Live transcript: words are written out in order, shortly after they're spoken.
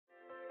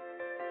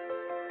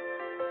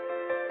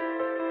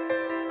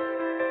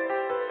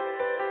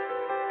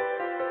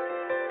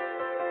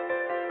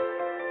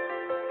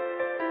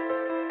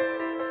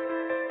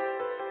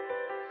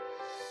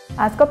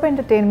AZCORP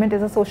Entertainment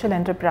is a social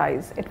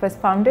enterprise. It was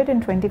founded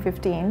in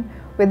 2015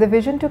 with the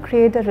vision to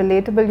create a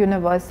relatable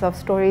universe of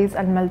stories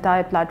and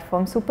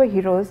multi-platform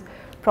superheroes,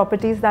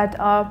 properties that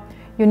are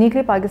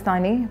uniquely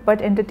Pakistani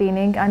but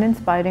entertaining and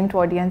inspiring to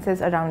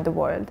audiences around the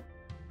world.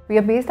 We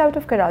are based out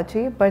of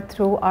Karachi, but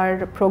through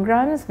our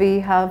programs,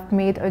 we have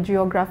made a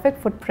geographic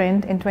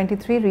footprint in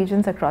 23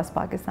 regions across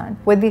Pakistan.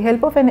 With the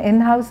help of an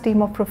in-house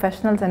team of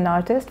professionals and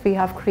artists, we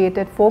have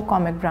created 4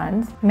 comic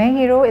brands. Main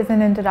Hero is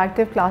an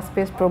interactive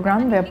class-based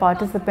program where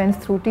participants,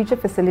 through teacher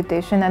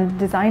facilitation and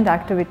designed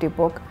activity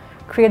book,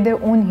 create their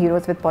own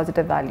heroes with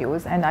positive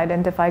values and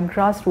identify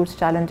grassroots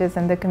challenges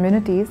in their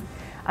communities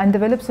and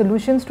develop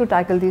solutions to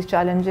tackle these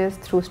challenges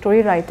through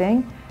story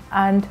writing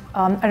and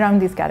around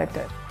these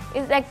characters.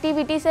 इस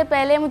activity से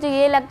पहले मुझे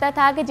ये लगता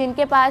था कि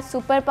जिनके पास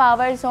super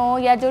powers हों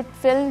या जो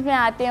फिल्म में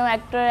आते हों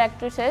एक्टर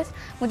एक्ट्रेसेस,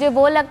 मुझे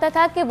वो लगता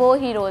था कि वो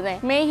हीरोज़ हैं.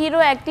 मेरी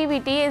hero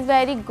activity is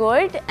very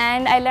good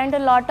and I learned a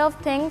lot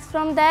of things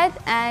from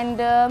that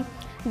and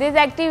this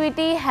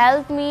activity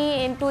helped me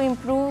to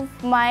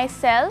improve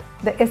myself.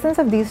 The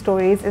essence of these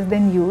stories is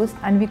then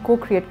used and we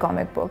co-create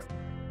comic books.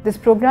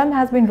 This program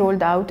has been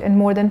rolled out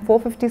in more than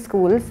 450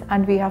 schools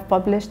and we have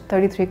published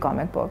 33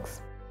 comic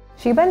books.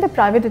 Sheba and the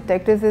Private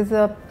Detectives is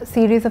a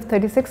series of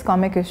 36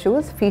 comic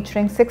issues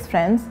featuring 6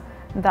 friends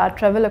that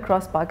travel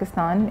across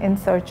Pakistan in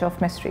search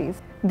of mysteries.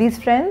 These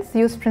friends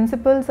use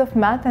principles of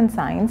math and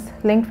science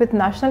linked with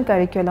national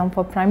curriculum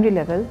for primary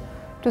level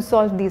to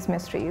solve these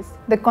mysteries.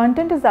 The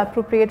content is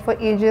appropriate for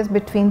ages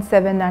between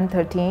 7 and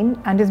 13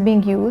 and is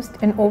being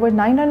used in over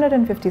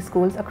 950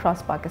 schools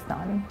across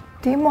Pakistan.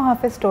 Team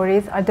Muhafiz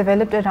stories are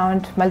developed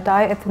around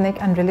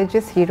multi-ethnic and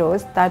religious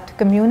heroes that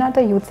commune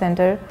at a youth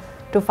center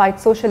to fight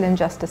social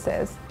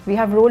injustices. We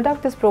have rolled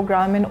out this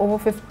program in over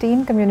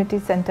 15 community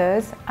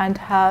centers and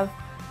have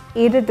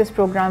aided this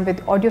program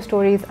with audio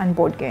stories and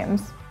board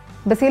games.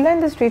 Basila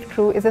and the Street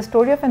Crew is a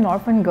story of an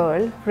orphan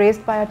girl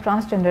raised by a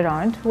transgender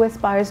aunt who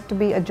aspires to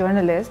be a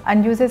journalist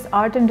and uses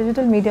art and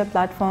digital media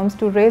platforms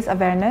to raise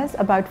awareness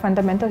about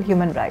fundamental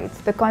human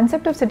rights. The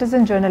concept of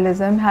citizen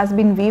journalism has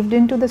been weaved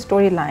into the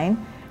storyline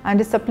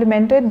and is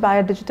supplemented by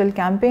a digital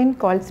campaign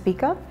called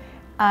Speak Up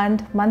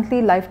and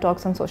monthly live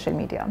talks on social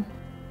media.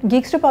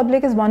 Geeks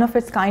Republic is one of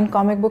its kind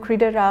comic book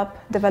reader app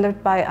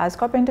developed by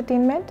AZCORP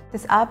Entertainment.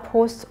 This app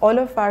hosts all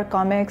of our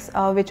comics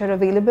which are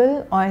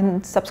available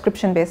on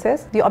subscription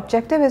basis. The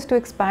objective is to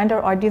expand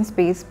our audience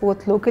base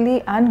both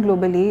locally and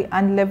globally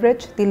and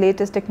leverage the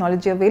latest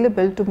technology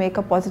available to make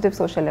a positive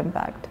social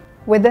impact.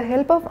 With the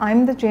help of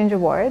I'm the Change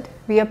Award,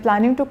 we are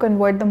planning to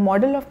convert the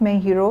model of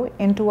Main Hero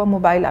into a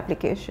mobile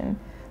application.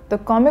 The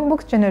comic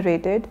books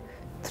generated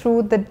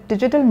through the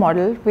digital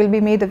model will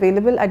be made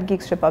available at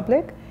Geeks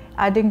Republic,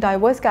 adding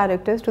diverse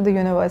characters to the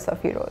universe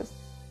of heroes.